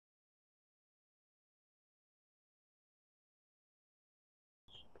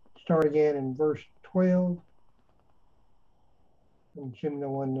start again in verse 12. I'm assuming no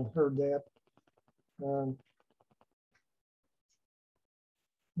one heard that.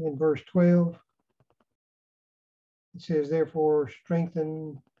 In verse 12, it says, therefore,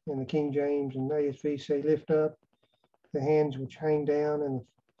 strengthen, in the King James and ASV say, lift up the hands which hang down and the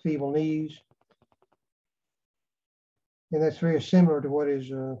feeble knees. And that's very similar to what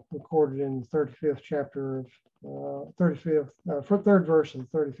is recorded in the 35th chapter of third verse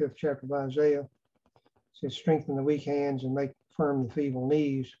of the 35th chapter of Isaiah. It says, strengthen the weak hands and make firm the feeble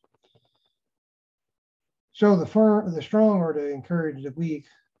knees. So the strong are to encourage the weak,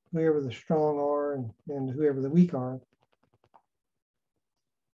 whoever the strong are and whoever the weak are.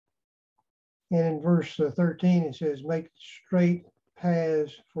 And in verse 13, it says, make straight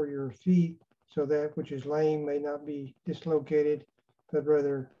paths for your feet, so that which is lame may not be dislocated, but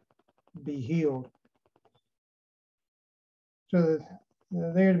rather be healed. So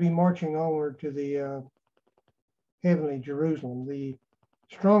they're to be marching onward to the heavenly Jerusalem. The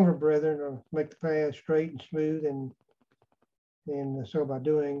stronger brethren will make the path straight and smooth, and so by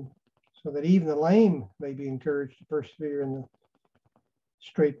doing, so that even the lame may be encouraged to persevere in the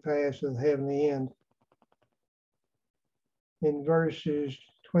straight paths of the heavenly end. In verses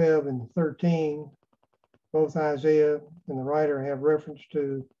 12 and 13, both Isaiah and the writer have reference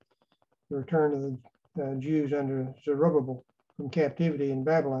to the return of the Jews under Zerubbabel from captivity in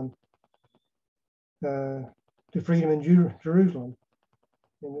Babylon to freedom in Jerusalem.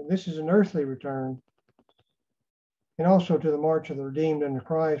 And this is an earthly return, and also to the march of the redeemed under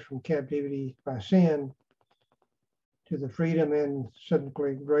Christ from captivity by sin to the freedom and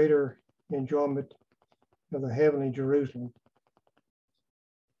subsequently greater enjoyment of the heavenly Jerusalem.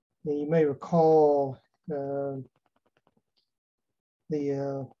 And you may recall the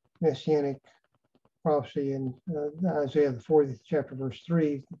messianic prophecy in Isaiah, the 40th chapter, verse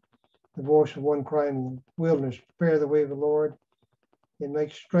 3, the voice of one crying in the wilderness, prepare the way of the Lord and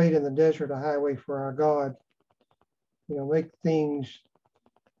make straight in the desert a highway for our God. Make things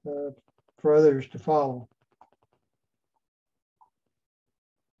for others to follow.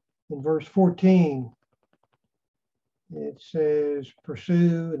 In verse 14, it says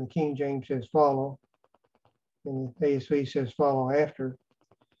pursue, and the King James says follow, and the ASV says follow after.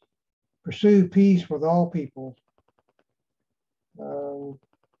 Pursue peace with all people. Could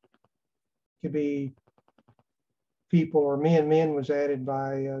be people or men. Men was added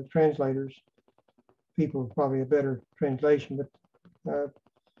by translators. People is probably a better translation, but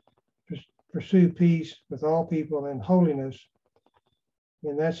pursue peace with all people and holiness.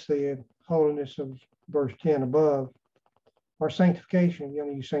 And that's the holiness of verse 10 above. Or sanctification, if you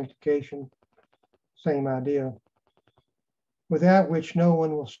want to use sanctification, same idea. Without which no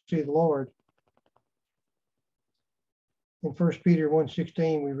one will see the Lord. In 1 Peter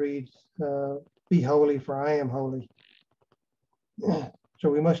 1:16, we read, be holy, for I am holy. So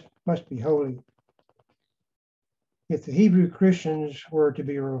we must be holy. If the Hebrew Christians were to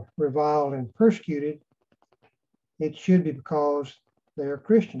be reviled and persecuted, it should be because they are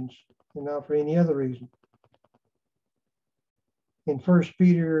Christians and not for any other reason. In 1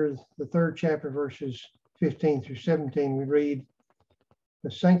 Peter, the 3rd chapter, verses 15 through 17, we read,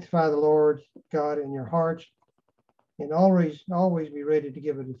 but sanctify the Lord God in your hearts, and always be ready to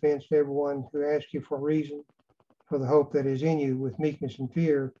give a defense to everyone who asks you for a reason for the hope that is in you with meekness and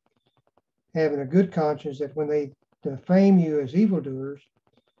fear, having a good conscience that when they defame you as evildoers,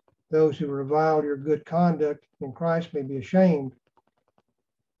 those who revile your good conduct in Christ may be ashamed.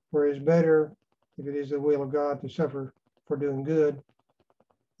 For it is better, if it is the will of God, to suffer for doing good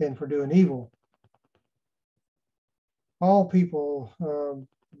than for doing evil. All people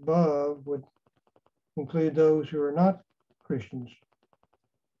above would include those who are not Christians.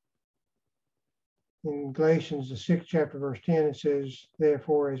 In Galatians, the 6th chapter, verse 10, it says,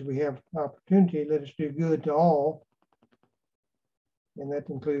 therefore, as we have opportunity, let us do good to all, and that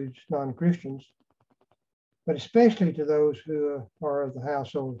includes non-Christians, but especially to those who are of the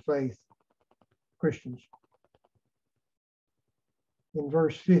household of faith, Christians. In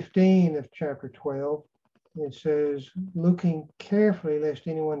verse 15 of chapter 12, it says, looking carefully lest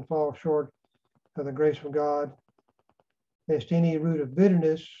anyone fall short of the grace of God, lest any root of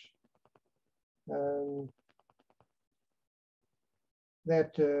bitterness,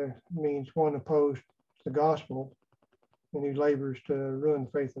 that means one opposed to the gospel and who labors to ruin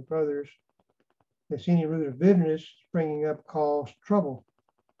the faith of others, lest any root of bitterness springing up cause trouble.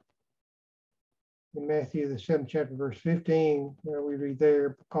 In Matthew, the 7th chapter, verse 15, we read there,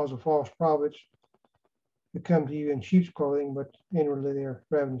 because of false prophets who come to you in sheep's clothing, but inwardly they are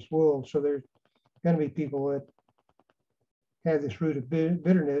ravenous wolves. So there's going to be people that have this root of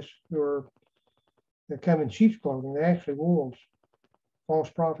bitterness who are that come in sheep's clothing. They're actually wolves, false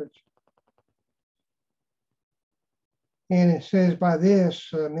prophets. And it says, by this,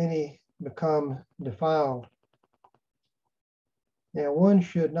 many become defiled. Now, one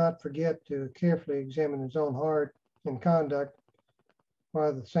should not forget to carefully examine his own heart and conduct, while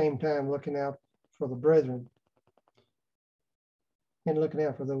at the same time looking out for the brethren and looking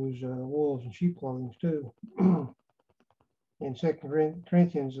out for those wolves in sheep clothing too. In 2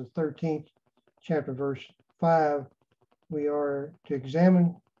 Corinthians, the 13th chapter, verse 5, we are to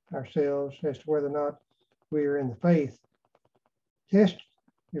examine ourselves as to whether or not we are in the faith. Test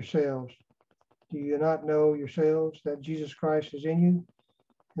yourselves. Do you not know yourselves that Jesus Christ is in you,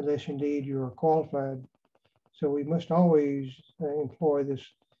 unless indeed you are qualified? So we must always employ this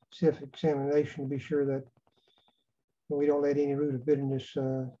self-examination to be sure that we don't let any root of bitterness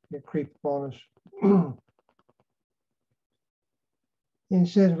creep upon us. And it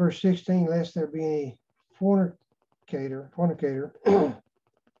says in verse 16, lest there be any fornicator. And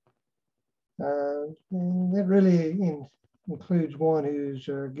that really includes one who's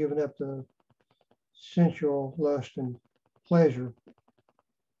given up the sensual lust and pleasure,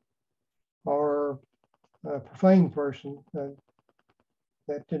 or a profane person.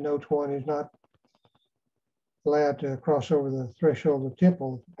 That denotes one who's not allowed to cross over the threshold of the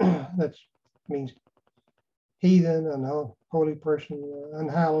temple. That means heathen, unholy person,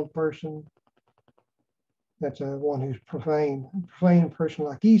 unhallowed person. That's one who's profane. A profane person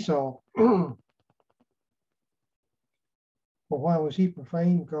like Esau. Well, why was he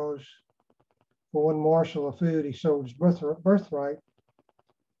profane? Because for one morsel of food, he sold his birthright.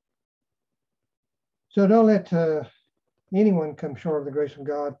 So don't let anyone come short of the grace of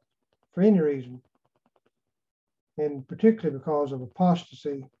God for any reason, and particularly because of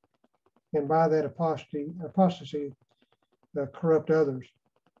apostasy, and by that apostasy corrupt others.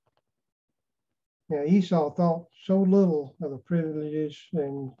 Now, Esau thought so little of the privileges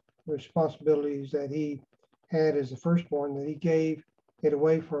and responsibilities that he had as the firstborn that he gave it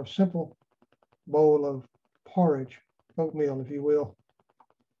away for a simple bowl of porridge, oatmeal, if you will.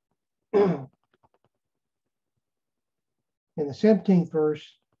 In the 17th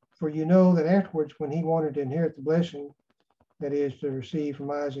verse, for you know that afterwards, when he wanted to inherit the blessing, that is, to receive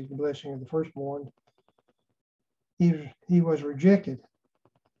from Isaac the blessing of the firstborn, he was rejected.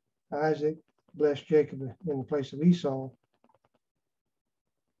 Isaac blessed Jacob in the place of Esau,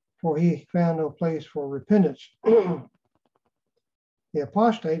 for he found no place for repentance. The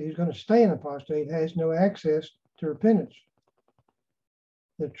apostate who's going to stay an apostate has no access to repentance.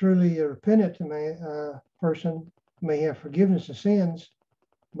 The truly repentant person may have forgiveness of sins,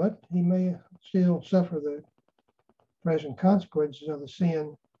 but he may still suffer the present consequences of the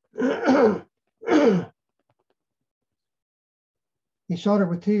sin. He sought it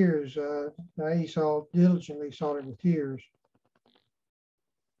with tears. Esau diligently sought it with tears.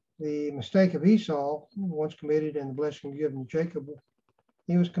 The mistake of Esau, once committed and the blessing given to Jacob,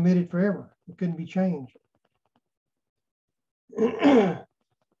 he was committed forever. It couldn't be changed.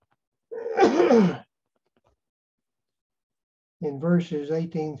 In verses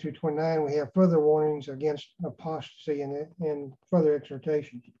 18 through 29, we have further warnings against apostasy and further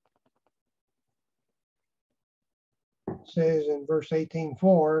exhortations. It says in verse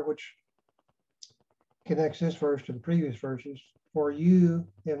 18:4, which connects this verse to the previous verses, for you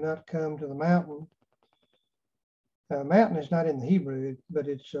have not come to the mountain. Mountain is not in the Hebrew, but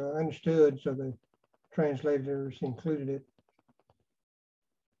it's understood, so the translators included it. It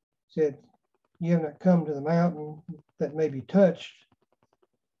said, you have not come to the mountain that may be touched.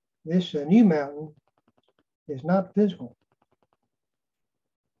 This new mountain is not physical,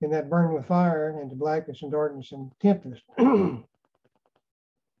 and that burn with fire into blackness and darkness and tempest.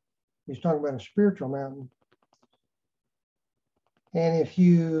 He's talking about a spiritual mountain. And if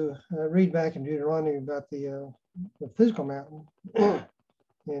you read back in Deuteronomy about the physical mountain,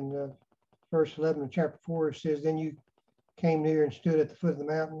 in verse 11 of chapter 4, it says, then you came near and stood at the foot of the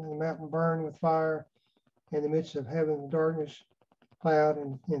mountain, and the mountain burned with fire in the midst of heaven and darkness, cloud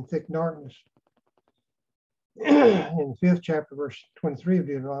and thick darkness. In the 5th chapter, verse 23 of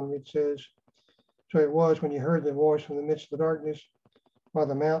Deuteronomy, it says, so it was when you heard the voice from the midst of the darkness, while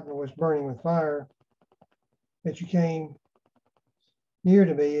the mountain was burning with fire, that you came near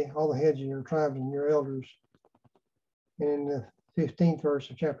to me, all the heads of your tribes and your elders. And in the 15th verse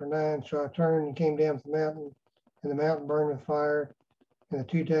of chapter 9, so I turned and came down to the mountain, and the mountain burned with fire, and the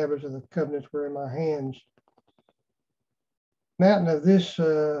 2 tablets of the covenants were in my hands. Mountain of this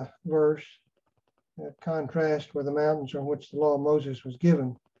verse contrasts with the mountains on which the law of Moses was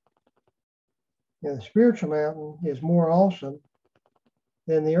given. And the spiritual mountain is more awesome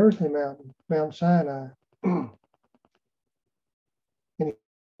than the earthly mountain, Mount Sinai. And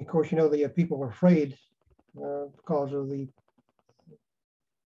of course, the people were afraid because of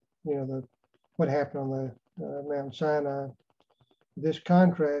what happened on the Mount Sinai. This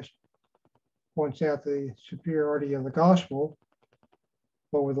contrast points out the superiority of the gospel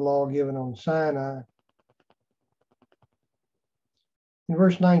over the law given on Sinai. In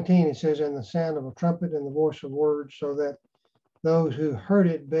verse 19, it says, "And the sound of a trumpet and the voice of words, so that those who heard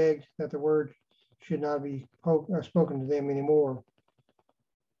it begged that the word should not be spoken to them anymore."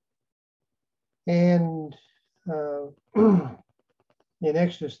 And in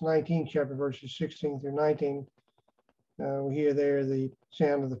Exodus 19 chapter, verses 16 through 19, we hear there the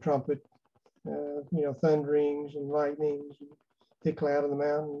sound of the trumpet, thunderings and lightnings, and thick cloud on the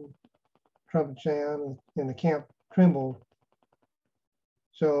mountain, trumpet sound, and the camp trembled.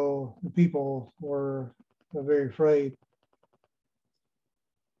 So the people were very afraid.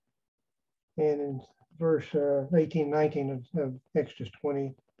 And in verse 18, 19 of Exodus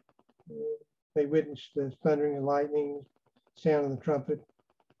 20, they witnessed the thundering and lightning, sound of the trumpet,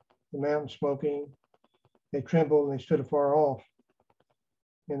 the mountain smoking. They trembled and they stood afar off.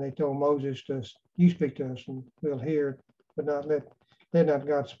 And they told Moses, "You speak to us and we'll hear, but let not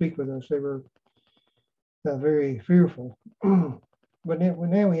God speak with us." They were very fearful. But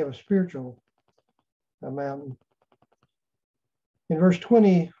now we have a spiritual mountain. In verse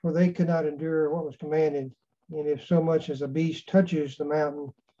 20, "For they could not endure what was commanded, and if so much as a beast touches the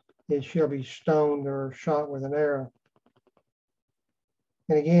mountain, it shall be stoned or shot with an arrow."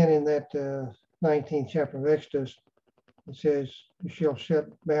 And again, in that 19th chapter of Exodus, it says, "You shall set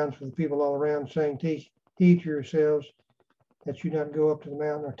bounds for the people all around, saying, heed to yourselves that you not go up to the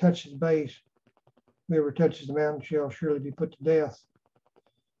mountain or touch its base. Whoever touches the mountain shall surely be put to death."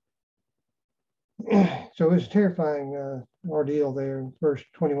 So it's a terrifying ordeal there. In verse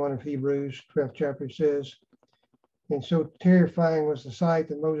 21 of Hebrews, 12th chapter, it says, "And so terrifying was the sight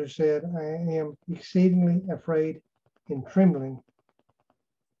that Moses said, I am exceedingly afraid and trembling."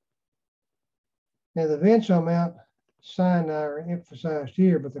 Now the events on Mount Sinai are emphasized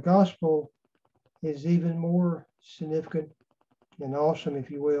here, but the gospel is even more significant and awesome, if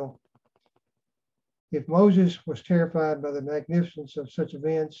you will. If Moses was terrified by the magnificence of such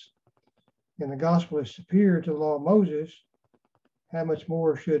events, and the gospel is superior to the law of Moses, how much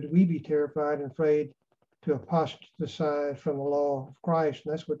more should we be terrified and afraid to apostatize from the law of Christ?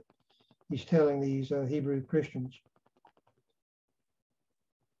 And that's what he's telling these Hebrew Christians.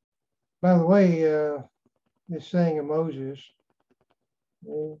 By the way, this saying of Moses,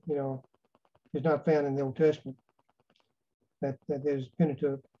 is not found in the Old Testament. That there's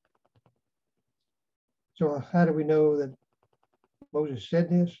Pentateuch. So how do we know that Moses said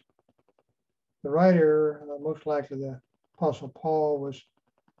this? The writer, most likely the Apostle Paul, was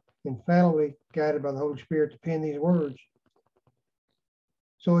infallibly guided by the Holy Spirit to pen these words.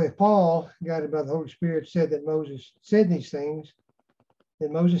 So if Paul, guided by the Holy Spirit, said that Moses said these things,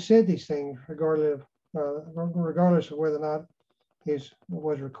 then Moses said these things regardless of whether or not it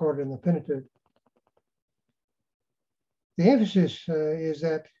was recorded in the Pentateuch. The emphasis is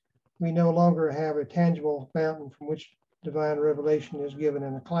that we no longer have a tangible mountain from which divine revelation is given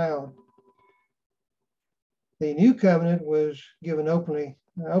in a cloud. The new covenant was given openly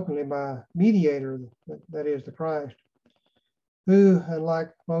by a mediator, that is the Christ, who,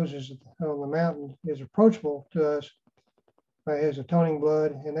 unlike Moses on the mountain, is approachable to us by his atoning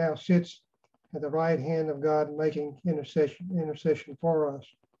blood and now sits at the right hand of God making intercession for us.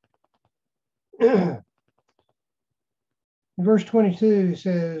 In verse 22, it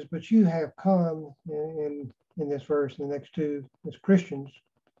says, "But you have come," in this verse, and the next two, as Christians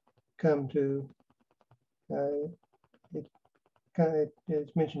come to,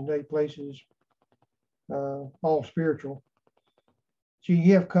 it's mentioned 8 places, all spiritual. "So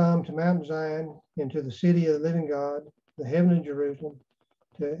you have come to Mount Zion and to the city of the living God, the heavenly Jerusalem,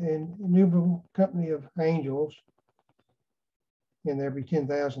 to an innumerable company of angels," and there be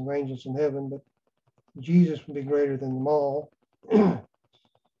 10,000 angels in heaven, but Jesus will be greater than them all.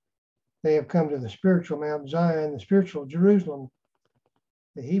 "They have come to the spiritual Mount Zion, the spiritual Jerusalem."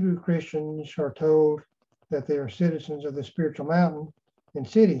 The Hebrew Christians are told that they are citizens of the spiritual mountain and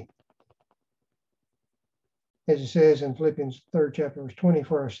city. As it says in Philippians 3rd chapter, verse 20,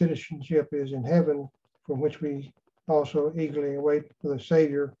 "For our citizenship is in heaven, from which we also eagerly await for the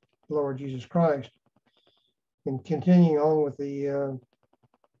Savior, the Lord Jesus Christ." And continuing on with the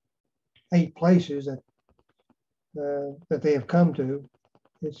 8 places that they have come to,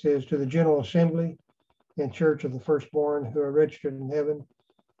 it says, "To the general assembly and church of the firstborn who are registered in heaven,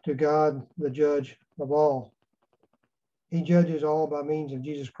 to God, the judge of all. He judges all by means of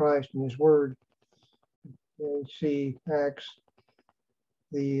Jesus Christ and his word. And see Acts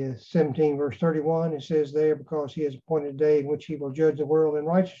the 17 verse 31, it says there, because he has appointed a day in which he will judge the world in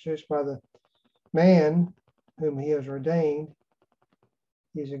righteousness by the man whom he has ordained.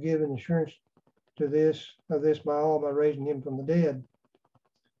 He has given assurance to this by all, by raising him from the dead.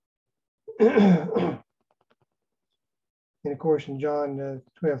 And of course, in John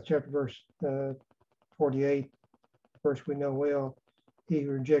 12th chapter verse 48, verse we know well, he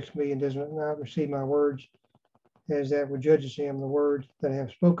who rejects me and does not receive my words, as that which judges him, the word that I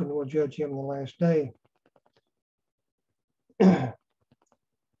have spoken will judge him in the last day.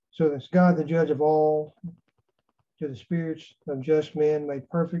 So that's God, the judge of all, to the spirits of just men made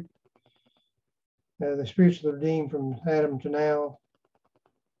perfect, the spirits of the redeemed from Adam to now.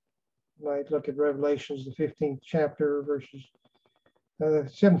 You might look at Revelations, the 15th chapter, verses, the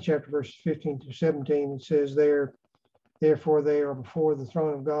 7th chapter, verses 15 to 17. It says there, therefore they are before the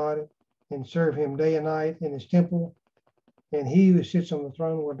throne of God and serve him day and night in his temple, and he who sits on the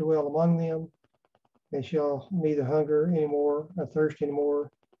throne will dwell among them. They shall neither hunger anymore, nor thirst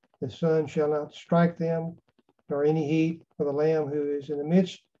anymore. The sun shall not strike them, nor any heat, for the Lamb who is in the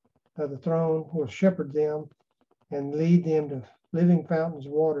midst of the throne will shepherd them and lead them to living fountains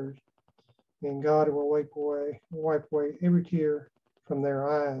of waters, and God will wipe away every tear from their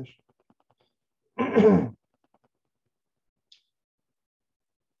eyes.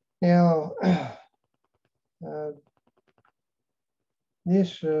 Now,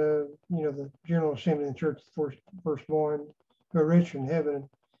 this, the General Assembly of the Church of the Firstborn, who are rich in heaven,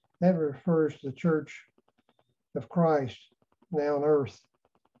 that refers to the Church of Christ now on earth,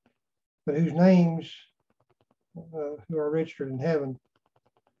 but whose names who are registered in heaven.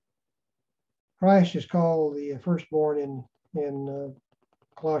 Christ is called the firstborn in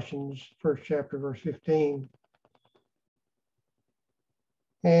Colossians 1st chapter verse 15,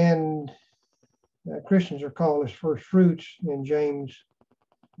 and Christians are called as first fruits in James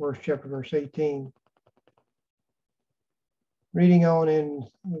 1st chapter verse 18. Reading on in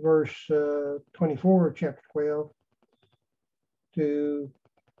verse 24 of chapter 12, to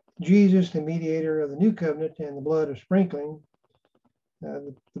Jesus, the mediator of the new covenant, and the blood of sprinkling.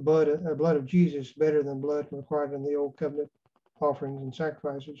 The blood of Jesus is better than blood required in the old covenant offerings and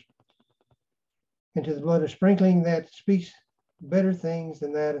sacrifices. And to the blood of sprinkling that speaks better things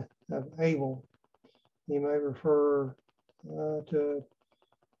than that of Abel. You may refer to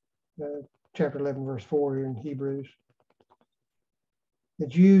chapter 11, verse 4 here in Hebrews. The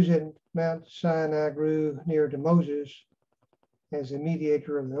Jews at Mount Sinai grew near to Moses as the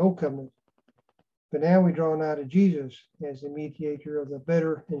mediator of the old covenant. But now we draw nigh to Jesus as the mediator of the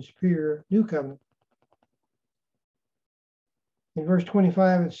better and superior new covenant. In verse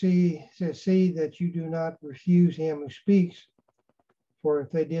 25, it says, see that you do not refuse him who speaks, for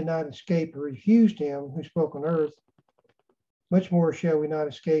if they did not escape or refused him who spoke on earth, much more shall we not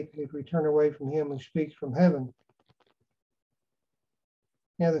escape if we turn away from him who speaks from heaven.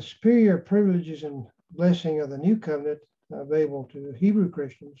 Now, the superior privileges and blessing of the new covenant available to Hebrew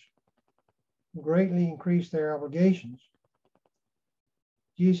Christians greatly increase their obligations.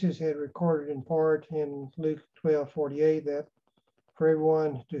 Jesus had recorded in part in Luke 12:48 that for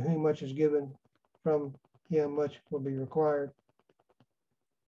everyone to whom much is given, from him much will be required.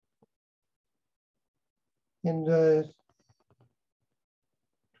 In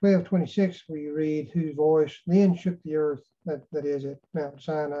 12:26 we read, whose voice then shook the earth, that is at Mount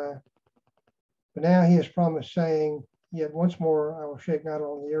Sinai. But now he has promised, saying, yet once more I will shake not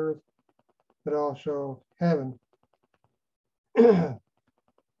only the earth, but also heaven. And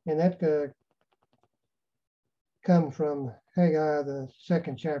that comes from Haggai, the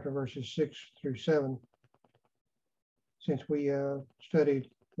 2nd chapter, verses 6 through 7. Since we studied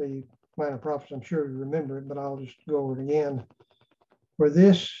the minor prophets, I'm sure you remember it, but I'll just go over it again. For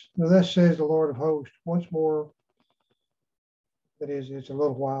thus says the Lord of hosts, once more, that is, it's a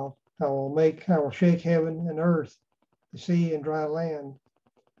little while, I will shake heaven and earth, the sea and dry land.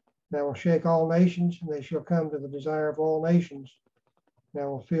 And I will shake all nations, and they shall come to the desire of all nations. And I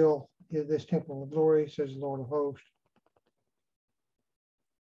will fill this temple with glory, says the Lord of hosts.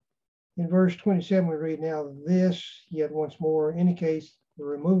 In verse 27, we read, now this, yet once more, indicates the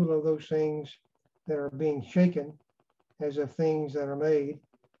removal of those things that are being shaken, as of things that are made,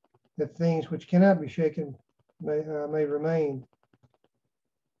 that things which cannot be shaken may remain.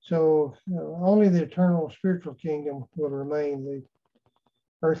 So only the eternal spiritual kingdom will remain. The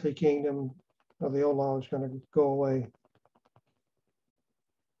earthly kingdom of the old law is going to go away.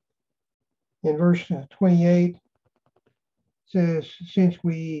 In verse 28, it says, since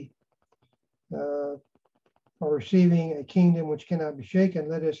we are receiving a kingdom which cannot be shaken,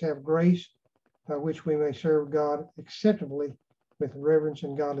 let us have grace by which we may serve God acceptably with reverence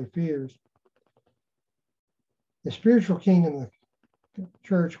and godly fears. The spiritual kingdom of the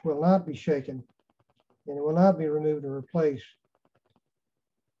church will not be shaken, and it will not be removed or replaced.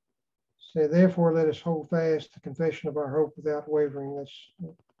 So therefore, let us hold fast the confession of our hope without wavering. That's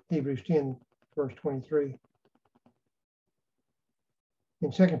Hebrews 10, verse 23.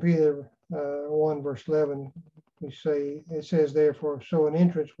 In 2 Peter 1, verse 11, it says, therefore, so an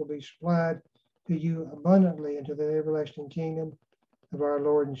entrance will be supplied to you abundantly into the everlasting kingdom of our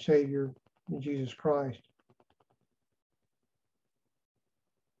Lord and Savior, Jesus Christ.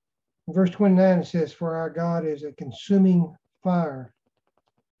 In verse 29, it says, for our God is a consuming fire.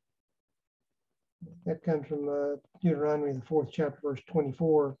 That comes from Deuteronomy, the 4th chapter, verse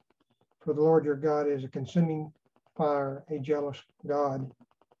 24. For the Lord your God is a consuming fire, a jealous God.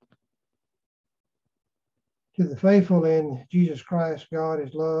 To the faithful in Jesus Christ, God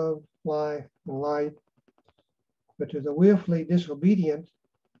is love, life, and light. But to the willfully disobedient,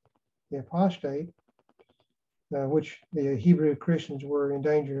 the apostate, which the Hebrew Christians were in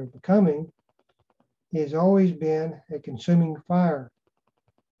danger of becoming, he has always been a consuming fire.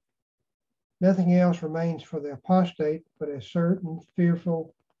 Nothing else remains for the apostate but a certain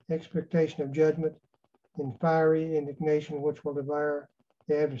fearful expectation of judgment and fiery indignation which will devour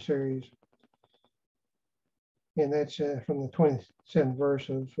the adversaries. And that's from the 27th verse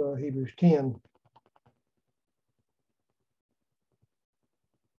of Hebrews 10.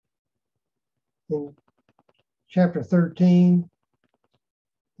 In chapter 13,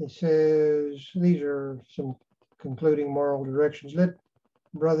 it says, these are some concluding moral directions. Let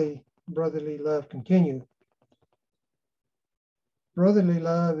brotherly love continue. Brotherly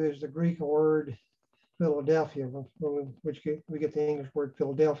love is the Greek word Philadelphia, from which we get the English word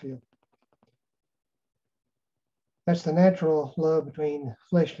Philadelphia. That's the natural love between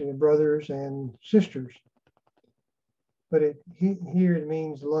fleshly brothers and sisters. But here it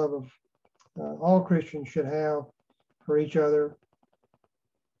means the love of all Christians should have for each other.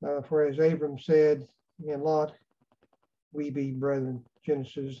 For as Abram said in Lot, we be brethren.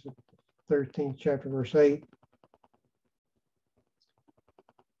 Genesis 13th chapter, verse 8.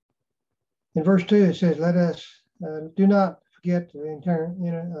 In verse 2, it says, let us do not forget to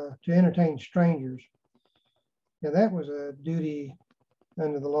entertain strangers. Now, that was a duty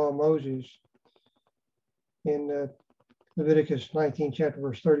under the law of Moses. In Leviticus 19th chapter,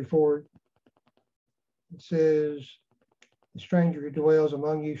 verse 34, it says, the stranger who dwells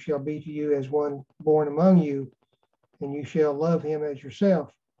among you shall be to you as one born among you, and you shall love him as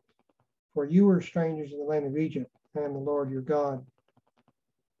yourself. For you were strangers in the land of Egypt. I am the Lord your God.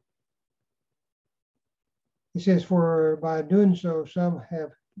 He says, for by doing so, some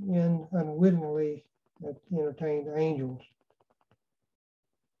have unwittingly entertained angels.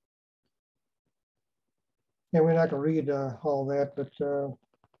 And we're not going to read all that, but you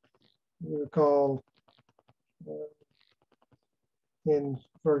recall in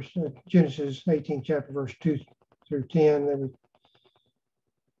Genesis 18th chapter, verse 2 through 10, there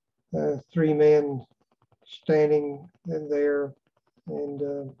were 3 men standing there and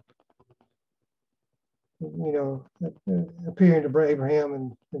appearing to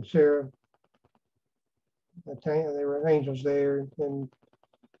Abraham and Sarah. There were angels there. And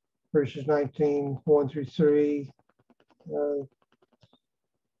verses 19, 1 through 3.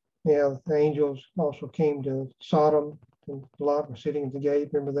 The angels also came to Sodom, and Lot was sitting at the gate.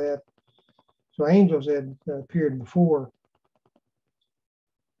 Remember that? So angels had appeared before.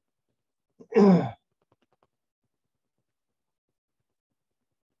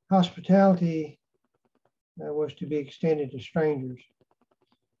 Hospitality was to be extended to strangers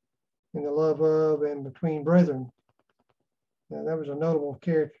in the love of and between brethren. Now, that was a notable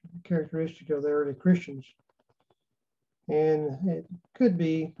characteristic of the early Christians. And it could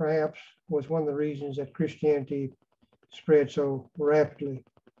be, perhaps, was one of the reasons that Christianity spread so rapidly.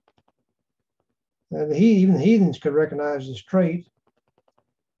 Even the heathens could recognize this trait,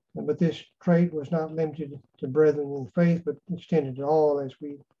 but this trait was not limited to brethren in the faith, but extended to all, as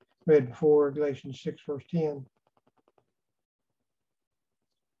we read before, Galatians 6, verse 10.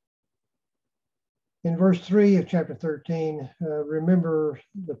 In verse 3 of chapter 13, remember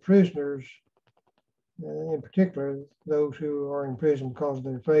the prisoners, in particular, those who are in prison because of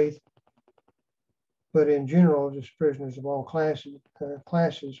their faith, but in general, just prisoners of all classes.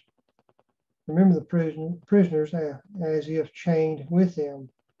 Remember the prisoners as if chained with them.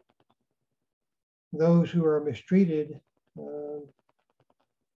 Those who are mistreated,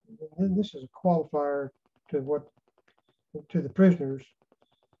 this is a qualifier to what to the prisoners.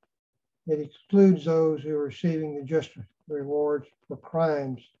 It excludes those who are receiving the just rewards for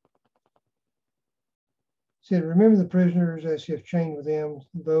crimes. It said, remember the prisoners as if chained with them,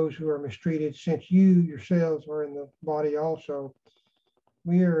 those who are mistreated, since you yourselves are in the body also.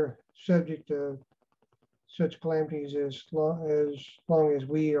 We are subject to such calamities as long as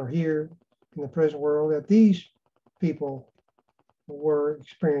we are here in the present world that these people were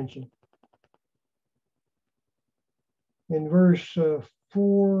experiencing. In verse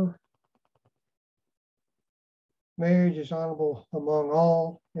 4, marriage is honorable among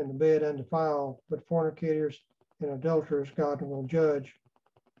all, and the bed undefiled, but fornicators and adulterers God will judge.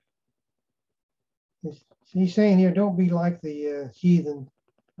 He's saying here, don't be like the heathen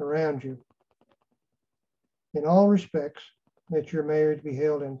around you. In all respects, let your marriage be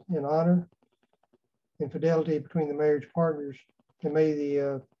held in honor and fidelity between the marriage partners, and may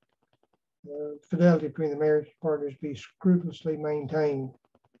the fidelity between the marriage partners be scrupulously maintained.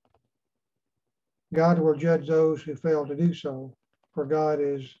 God will judge those who fail to do so, for God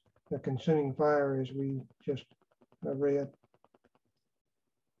is a consuming fire, as we just read.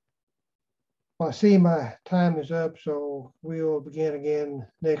 Well, I see my time is up, so we'll begin again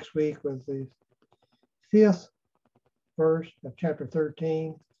next week with the 5th verse of chapter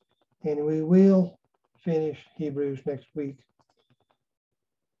 13, and we will finish Hebrews next week.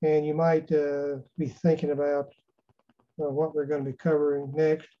 And you might be thinking about what we're going to be covering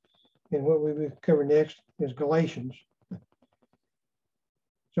next. And what we will cover next is Galatians.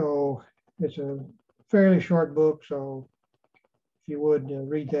 So it's a fairly short book, so if you would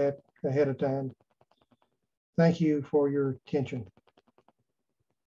read that ahead of time. Thank you for your attention.